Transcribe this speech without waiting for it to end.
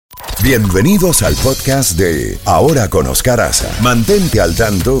Bienvenidos al podcast de Ahora con Oscar Aza. Mantente al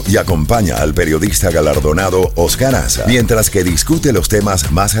tanto y acompaña al periodista galardonado Oscar Aza mientras que discute los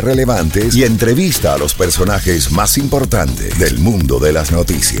temas más relevantes y entrevista a los personajes más importantes del mundo de las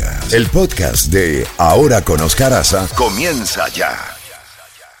noticias. El podcast de Ahora con Oscar Aza comienza ya.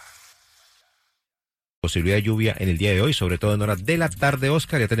 Posibilidad de lluvia en el día de hoy, sobre todo en horas de la tarde,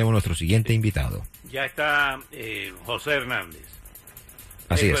 Oscar. Ya tenemos nuestro siguiente invitado. Ya está José Hernández.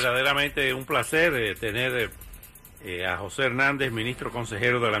 Así es. Verdaderamente un placer tener a José Hernández, ministro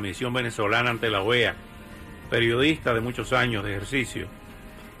consejero de la Misión Venezolana ante la OEA, periodista de muchos años de ejercicio.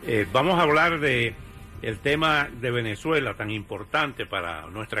 Vamos a hablar de el tema de Venezuela, tan importante para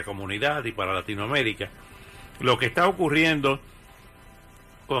nuestra comunidad y para Latinoamérica. Lo que está ocurriendo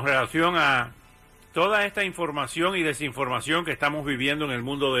con relación a toda esta información y desinformación que estamos viviendo en el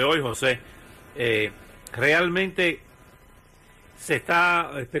mundo de hoy, José. Realmente se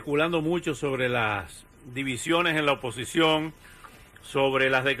está especulando mucho sobre las divisiones en la oposición, sobre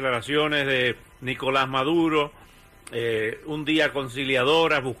las declaraciones de Nicolás Maduro, un día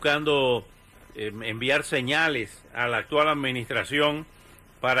conciliadoras buscando enviar señales a la actual administración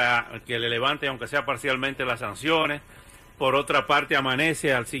para que le levante, aunque sea parcialmente, las sanciones. Por otra parte,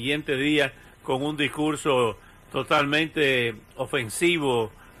 amanece al siguiente día con un discurso totalmente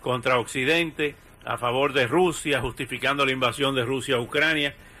ofensivo contra Occidente, a favor de Rusia, justificando la invasión de Rusia a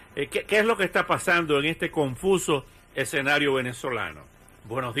Ucrania. ¿Qué es lo que está pasando en este confuso escenario venezolano?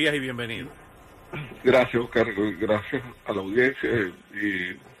 Buenos días y bienvenido. Gracias, Oscar. Gracias a la audiencia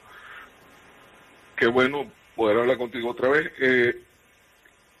y qué bueno poder hablar contigo otra vez.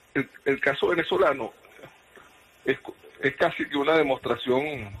 El caso venezolano es casi que una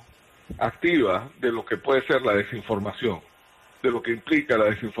demostración activa de lo que puede ser la desinformación, de lo que implica la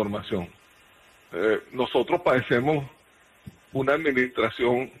desinformación. Nosotros padecemos una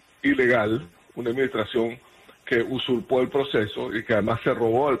administración ilegal, una administración que usurpó el proceso y que además se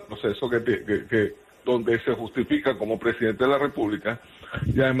robó el proceso que donde se justifica como presidente de la República,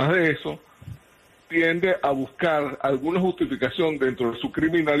 y además de eso tiende a buscar alguna justificación dentro de su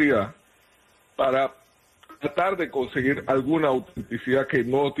criminalidad para tratar de conseguir alguna autenticidad que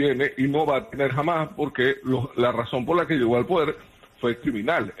no tiene y no va a tener jamás, porque la razón por la que llegó al poder fue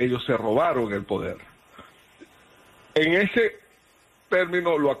criminal. Ellos se robaron el poder. En ese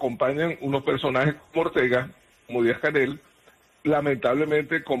término lo acompañan unos personajes como Ortega, como Díaz-Canel,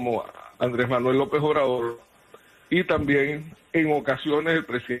 lamentablemente como Andrés Manuel López Obrador, y también en ocasiones el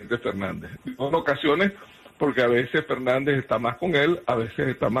presidente Fernández. Digo en ocasiones porque a veces Fernández está más con él, a veces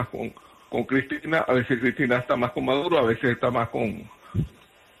está más con Cristina, a veces Cristina está más con Maduro, a veces está más con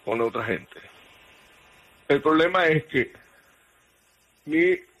otra gente. El problema es que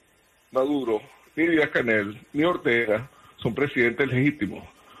ni Maduro, ni Díaz-Canel, ni Ortega son presidentes legítimos.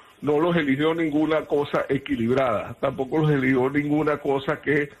 No los eligió ninguna cosa equilibrada, tampoco los eligió ninguna cosa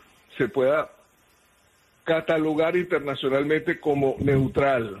que se pueda catalogar internacionalmente como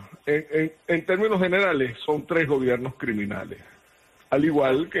neutral. En términos generales, son tres gobiernos criminales. Al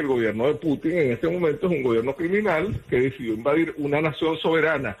igual que el gobierno de Putin en este momento es un gobierno criminal que decidió invadir una nación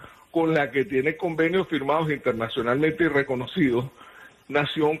soberana con la que tiene convenios firmados internacionalmente y reconocidos,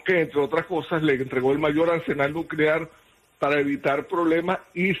 nación que, entre otras cosas, le entregó el mayor arsenal nuclear para evitar problemas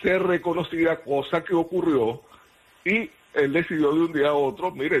y ser reconocida, cosa que ocurrió, y él decidió de un día a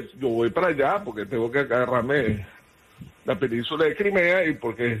otro, mire, yo voy para allá porque tengo que agarrarme la península de Crimea y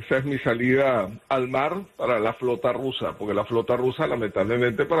porque esa es mi salida al mar para la flota rusa, porque la flota rusa,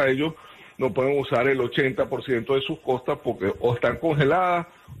 lamentablemente para ellos, no pueden usar el 80% de sus costas porque o están congeladas,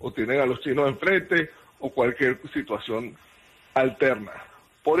 o tienen a los chinos enfrente, o cualquier situación alterna.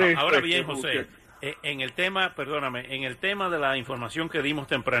 Por eso ahora bien, José, en el tema, en el tema de la información que dimos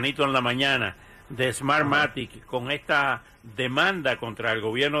tempranito en la mañana de Smartmatic, con esta demanda contra el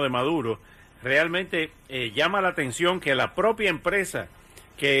gobierno de Maduro, realmente llama la atención que la propia empresa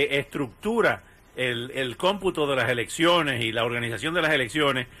que estructura el cómputo de las elecciones y la organización de las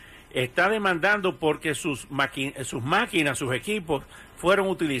elecciones está demandando porque sus máquinas, sus equipos fueron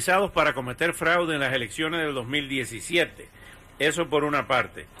utilizados para cometer fraude en las elecciones del 2017. Eso por una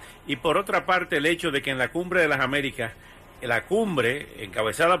parte. Y por otra parte, el hecho de que en la Cumbre de las Américas, la cumbre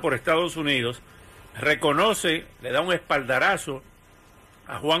encabezada por Estados Unidos, reconoce, le da un espaldarazo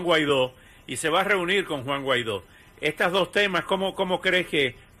a Juan Guaidó y se va a reunir con Juan Guaidó. Estos dos temas, ¿cómo crees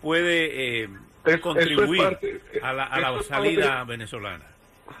que puede contribuir a la salida venezolana?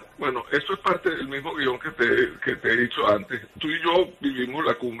 Bueno, eso es parte del mismo guión que te he dicho antes. Tú y yo vivimos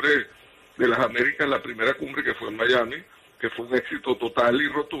la Cumbre de las Américas, la primera cumbre que fue en Miami, que fue un éxito total y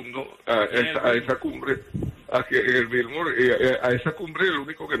rotundo. A esa cumbre aquí en el Billboard, a esa cumbre el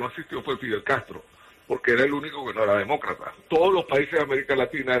único que no asistió fue Fidel Castro, porque era el único que no era demócrata. Todos los países de América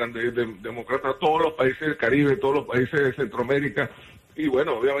Latina eran demócratas, todos los países del Caribe, todos los países de Centroamérica, y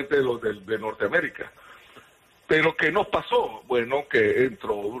bueno, obviamente los de Norteamérica. Pero ¿qué nos pasó? Bueno, que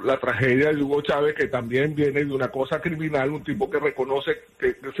entró la tragedia de Hugo Chávez, que también viene de una cosa criminal, un tipo que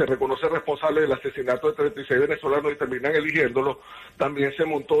se reconoce responsable del asesinato de 36 venezolanos y terminan eligiéndolo. También se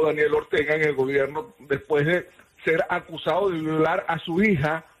montó Daniel Ortega en el gobierno después de ser acusado de violar a su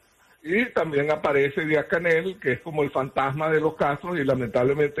hija, y también aparece Díaz Canel, que es como el fantasma de los Castros, y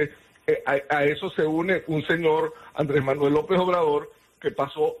lamentablemente a eso se une un señor, Andrés Manuel López Obrador, que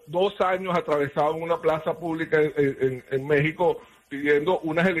pasó 2 años atravesado en una plaza pública en México pidiendo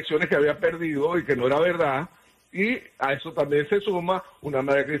unas elecciones que había perdido y que no era verdad, y a eso también se suma una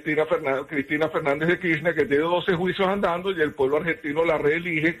María Cristina Fernández de Kirchner, que tiene 12 juicios andando, y el pueblo argentino la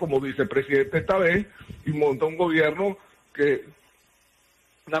reelige como vicepresidente esta vez, y monta un gobierno que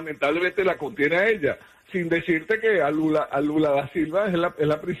lamentablemente la contiene a ella, sin decirte que a Lula da Silva es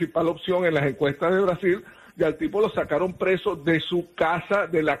la principal opción en las encuestas de Brasil, y al tipo lo sacaron preso de su casa,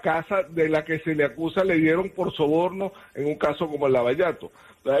 de la casa de la que se le acusa, le dieron por soborno en un caso como el Lavallato.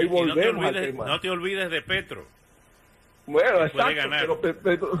 Ahí volvemos al tema. No te olvides de Petro. Bueno, exacto,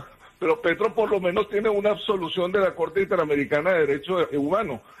 pero Petro por lo menos tiene una absolución de la Corte Interamericana de Derechos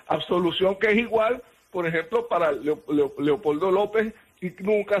Humanos, absolución que es igual, por ejemplo, para Leopoldo López, y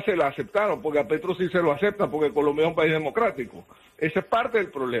nunca se la aceptaron, porque a Petro sí se lo aceptan, porque Colombia es un país democrático. Ese es parte del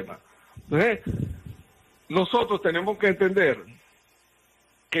problema. Entonces, nosotros tenemos que entender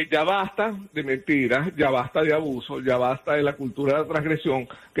que ya basta de mentiras, ya basta de abuso, ya basta de la cultura de la transgresión,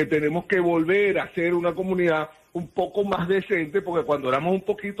 que tenemos que volver a ser una comunidad un poco más decente, porque cuando éramos un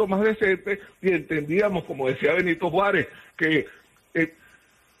poquito más decentes y entendíamos, como decía Benito Juárez, que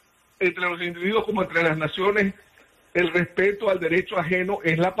entre los individuos como entre las naciones, el respeto al derecho ajeno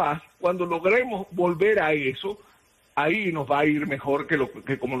es la paz. Cuando logremos volver a eso, ahí nos va a ir mejor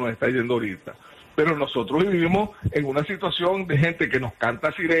que como nos está yendo ahorita. Pero nosotros vivimos en una situación de gente que nos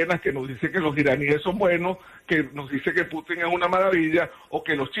canta sirenas, que nos dice que los iraníes son buenos, que nos dice que Putin es una maravilla, o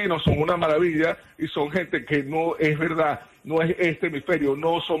que los chinos son una maravilla, y son gente que no es verdad, no es este hemisferio,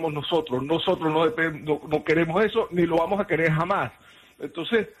 no somos nosotros no queremos eso, ni lo vamos a querer jamás.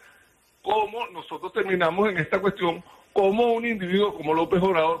 Entonces, ¿cómo nosotros terminamos en esta cuestión? ¿Cómo un individuo como López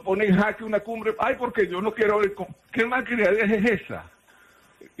Obrador pone en jaque una cumbre? Ay, porque yo no quiero ver, ¿qué malcriadez es esa?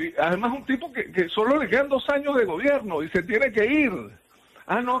 Y además un tipo que solo le quedan 2 años de gobierno y se tiene que ir.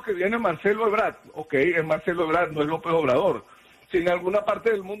 Ah, no, que viene Marcelo Ebrard. Ok, es Marcelo Ebrard, no es López Obrador. Si en alguna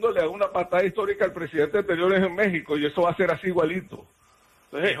parte del mundo le da una patada histórica al presidente anterior es en México, y eso va a ser así igualito.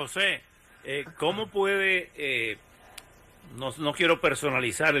 Entonces, José, ¿cómo puede, no quiero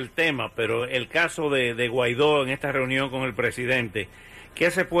personalizar el tema, pero el caso de Guaidó en esta reunión con el presidente,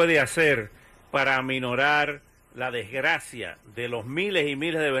 ¿qué se puede hacer para aminorar la desgracia de los miles y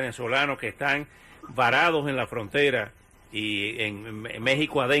miles de venezolanos que están varados en la frontera y en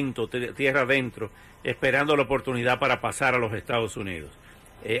México adentro, tierra adentro, esperando la oportunidad para pasar a los Estados Unidos?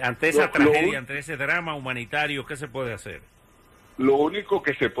 Ante esa tragedia, ante ese drama humanitario, ¿qué se puede hacer? Lo único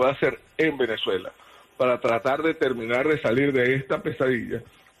que se puede hacer en Venezuela para tratar de terminar de salir de esta pesadilla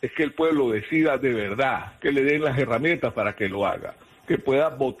es que el pueblo decida de verdad, que le den las herramientas para que lo haga, que pueda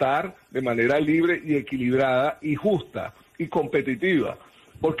votar de manera libre y equilibrada y justa y competitiva,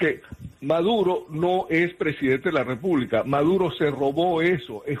 porque Maduro no es presidente de la República. Maduro se robó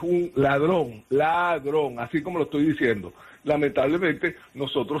eso, es un ladrón, así como lo estoy diciendo. Lamentablemente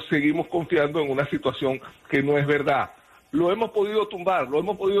nosotros seguimos confiando en una situación que no es verdad. ¿Lo hemos podido tumbar? ¿Lo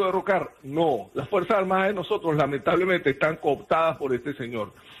hemos podido derrocar? No. Las Fuerzas Armadas de nosotros lamentablemente están cooptadas por este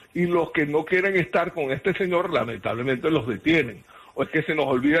señor, y los que no quieren estar con este señor lamentablemente los detienen. O es que se nos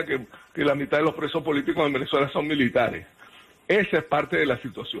olvida que la mitad de los presos políticos en Venezuela son militares. Esa es parte de la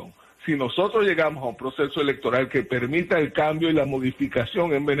situación. Si nosotros llegamos a un proceso electoral que permita el cambio y la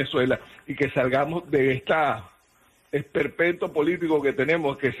modificación en Venezuela, y que salgamos de esta esperpento político que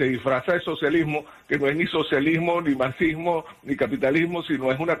tenemos, que se disfraza de socialismo, que no es ni socialismo, ni marxismo, ni capitalismo,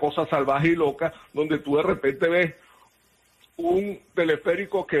 sino es una cosa salvaje y loca, donde tú de repente ves un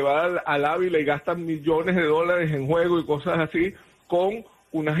teleférico que va al Ávila y gastan millones de dólares en juego y cosas así, con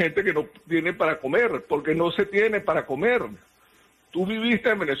una gente que no tiene para comer, porque no se tiene para comer. Tú viviste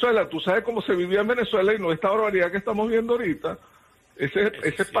en Venezuela, tú sabes cómo se vivía en Venezuela, y no esta barbaridad que estamos viendo ahorita. Ese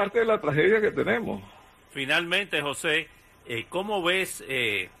es parte de la tragedia que tenemos. Finalmente, José, ¿cómo ves,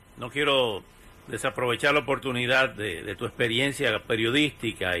 no quiero desaprovechar la oportunidad de tu experiencia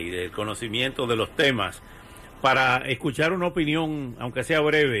periodística y del conocimiento de los temas, para escuchar una opinión, aunque sea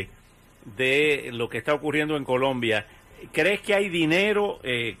breve, de lo que está ocurriendo en Colombia, ¿crees que hay dinero?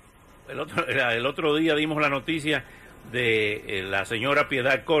 El otro día dimos la noticia de la señora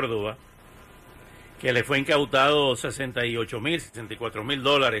Piedad Córdoba, que le fue incautado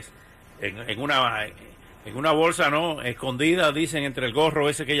 $64,000 en una bolsa, ¿no?, escondida, dicen, entre el gorro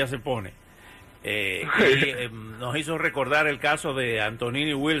ese que ella se pone. Nos hizo recordar el caso de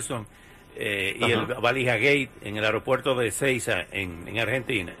Antonini Wilson y el Valija Gate en el aeropuerto de Ezeiza en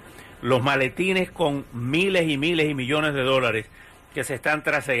Argentina. Los maletines con miles y miles y millones de dólares que se están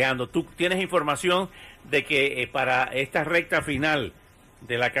trasegando. ¿Tú tienes información de que para esta recta final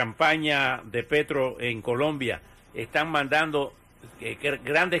de la campaña de Petro en Colombia están mandando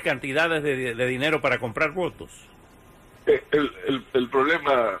grandes cantidades de dinero para comprar votos? El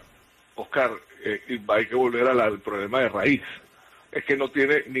problema, Oscar, y hay que volver al problema de raíz, es que no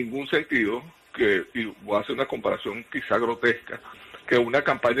tiene ningún sentido y voy a hacer una comparación quizá grotesca, que una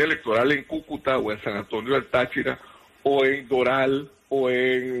campaña electoral en Cúcuta o en San Antonio del Táchira o en Doral o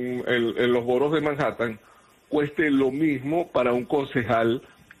en los boros de Manhattan cueste lo mismo para un concejal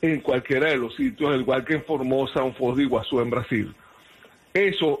en cualquiera de los sitios, igual que en Formosa o Foz de Iguazú en Brasil.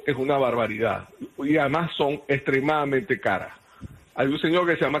 Eso es una barbaridad y además son extremadamente caras. Hay un señor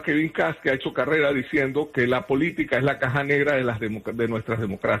que se llama Kevin Cass que ha hecho carrera diciendo que la política es la caja negra de nuestras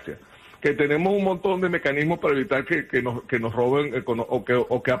democracias, que tenemos un montón de mecanismos para evitar que nos roben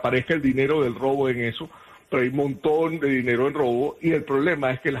o que aparezca el dinero del robo en eso, pero hay un montón de dinero en robo y el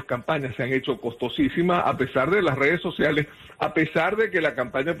problema es que las campañas se han hecho costosísimas a pesar de las redes sociales, a pesar de que la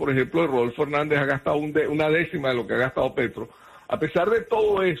campaña, por ejemplo, de Rodolfo Hernández ha gastado una décima de lo que ha gastado Petro. A pesar de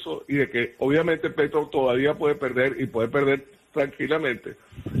todo eso y de que obviamente Petro todavía puede perder y puede perder tranquilamente,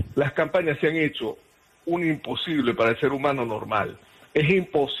 las campañas se han hecho un imposible para el ser humano normal. Es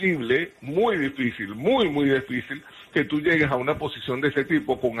imposible, muy difícil, muy difícil que tú llegues a una posición de ese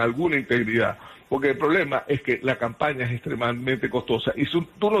tipo con alguna integridad, porque el problema es que la campaña es extremadamente costosa y si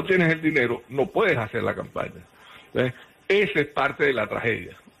tú no tienes el dinero, no puedes hacer la campaña. Esa es parte de la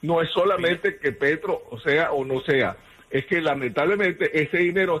tragedia. No es solamente que Petro sea o no sea, es que lamentablemente ese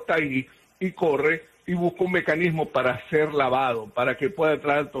dinero está ahí y corre y busca un mecanismo para ser lavado, para que pueda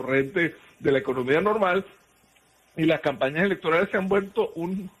entrar al torrente de la economía normal, y las campañas electorales se han vuelto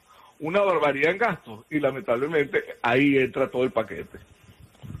una barbaridad en gastos, y lamentablemente ahí entra todo el paquete.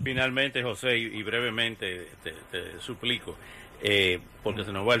 Finalmente, José, y brevemente te suplico, porque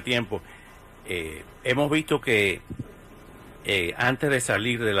se nos va el tiempo, hemos visto que antes de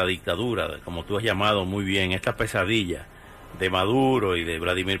salir de la dictadura, como tú has llamado muy bien, esta pesadilla de Maduro y de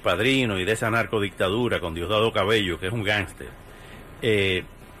Vladimir Padrino y de esa narcodictadura con Diosdado Cabello, que es un gángster,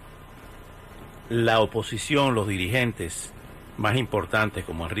 la oposición, los dirigentes más importantes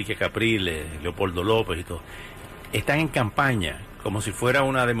como Enrique Capriles, Leopoldo López y todo, están en campaña como si fuera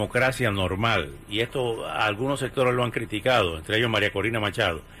una democracia normal, y esto algunos sectores lo han criticado, entre ellos María Corina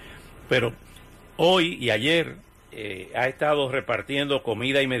Machado, pero hoy y ayer ha estado repartiendo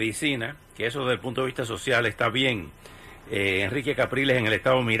comida y medicina, que eso desde el punto de vista social está bien. Enrique Capriles en el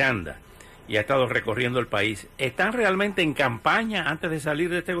estado Miranda, y ha estado recorriendo el país. ¿Están realmente en campaña antes de salir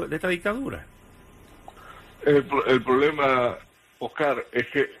de esta dictadura? El problema, Oscar, es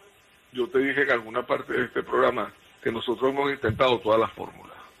que yo te dije en alguna parte de este programa que nosotros hemos intentado todas las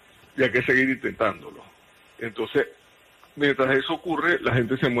fórmulas y hay que seguir intentándolo. Entonces, mientras eso ocurre, la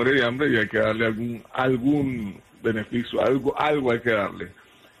gente se muere de hambre y hay que darle algún beneficio, algo hay que darle.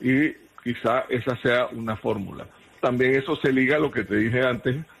 Y quizá esa sea una fórmula. También eso se liga a lo que te dije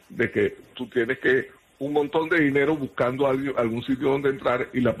antes, de que tú tienes un montón de dinero buscando algún sitio donde entrar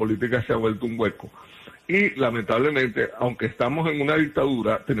y la política se ha vuelto un hueco. Y lamentablemente, aunque estamos en una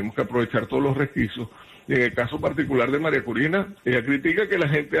dictadura, tenemos que aprovechar todos los resquicios. Y en el caso particular de María Corina, ella critica que la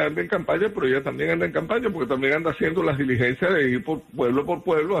gente ande en campaña, pero ella también anda en campaña porque también anda haciendo las diligencias de ir por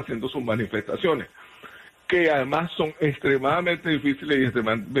pueblo haciendo sus manifestaciones, que además son extremadamente difíciles y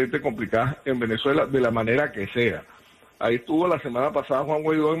extremadamente complicadas en Venezuela de la manera que sea. Ahí estuvo la semana pasada Juan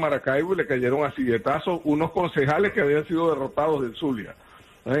Guaidó en Maracaibo y le cayeron a silletazos unos concejales que habían sido derrotados del Zulia.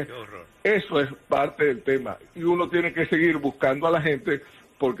 Eso es parte del tema y uno tiene que seguir buscando a la gente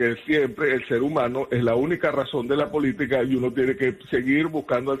porque siempre el ser humano es la única razón de la política y uno tiene que seguir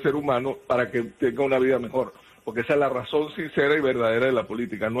buscando al ser humano para que tenga una vida mejor, porque esa es la razón sincera y verdadera de la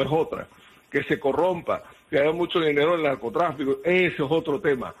política, no es otra. Que se corrompa, que haya mucho dinero en el narcotráfico, ese es otro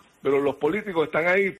tema, pero los políticos están ahí